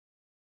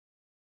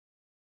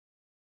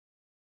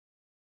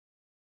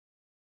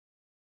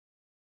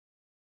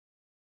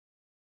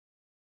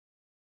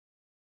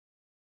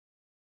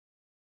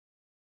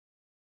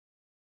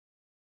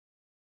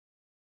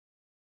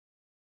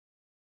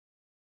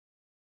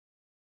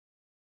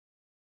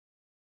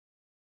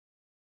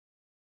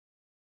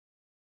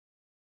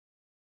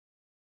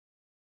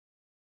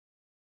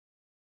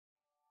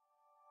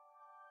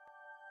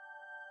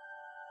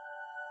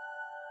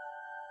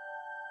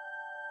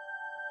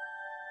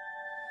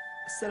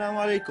Assalamu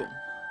alaikum.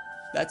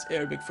 That's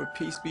Arabic for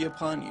peace be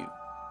upon you.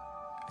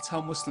 It's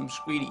how Muslims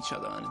greet each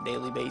other on a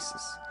daily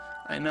basis.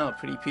 I know,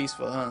 pretty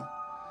peaceful, huh?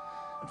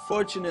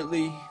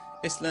 Unfortunately,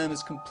 Islam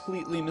is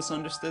completely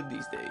misunderstood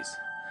these days.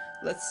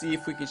 Let's see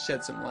if we can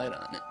shed some light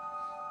on it.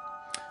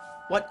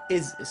 What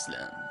is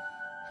Islam?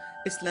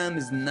 Islam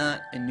is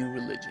not a new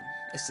religion.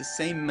 It's the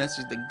same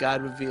message that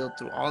God revealed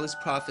through all his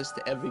prophets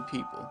to every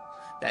people.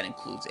 That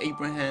includes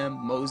Abraham,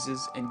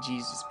 Moses, and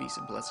Jesus, peace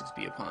and blessings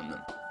be upon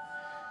them.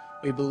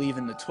 We believe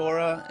in the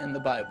Torah and the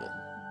Bible,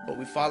 but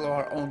we follow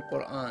our own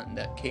Quran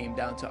that came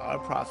down to our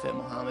Prophet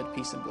Muhammad,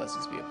 peace and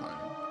blessings be upon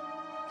him.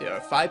 There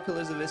are 5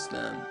 pillars of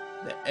Islam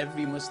that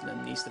every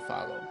Muslim needs to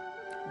follow.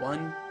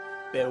 1.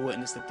 Bear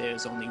witness that there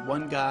is only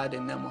one God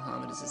and that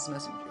Muhammad is his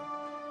messenger.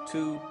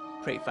 2.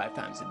 Pray 5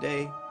 times a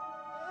day.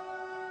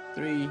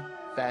 3.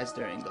 Fast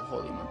during the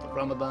holy month of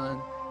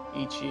Ramadan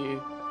each year.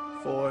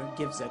 4.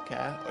 Give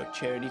zakah or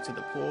charity to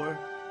the poor.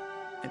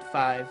 And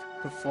 5.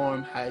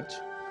 Perform hajj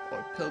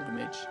or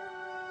pilgrimage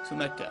to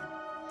Mecca.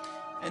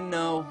 And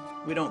no,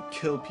 we don't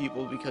kill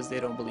people because they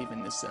don't believe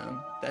in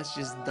Islam. That's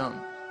just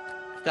dumb.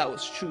 If that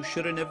was true,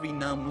 shouldn't every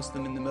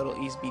non-Muslim in the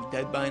Middle East be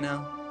dead by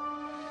now?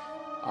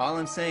 All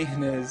I'm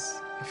saying is,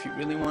 if you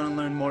really want to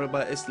learn more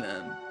about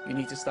Islam, you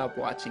need to stop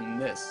watching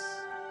this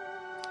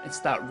and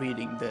start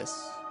reading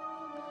this.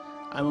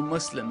 I'm a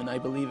Muslim and I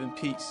believe in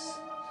peace.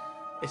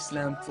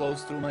 Islam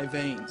flows through my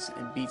veins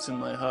and beats in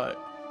my heart,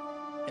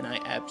 and I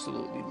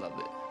absolutely love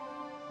it.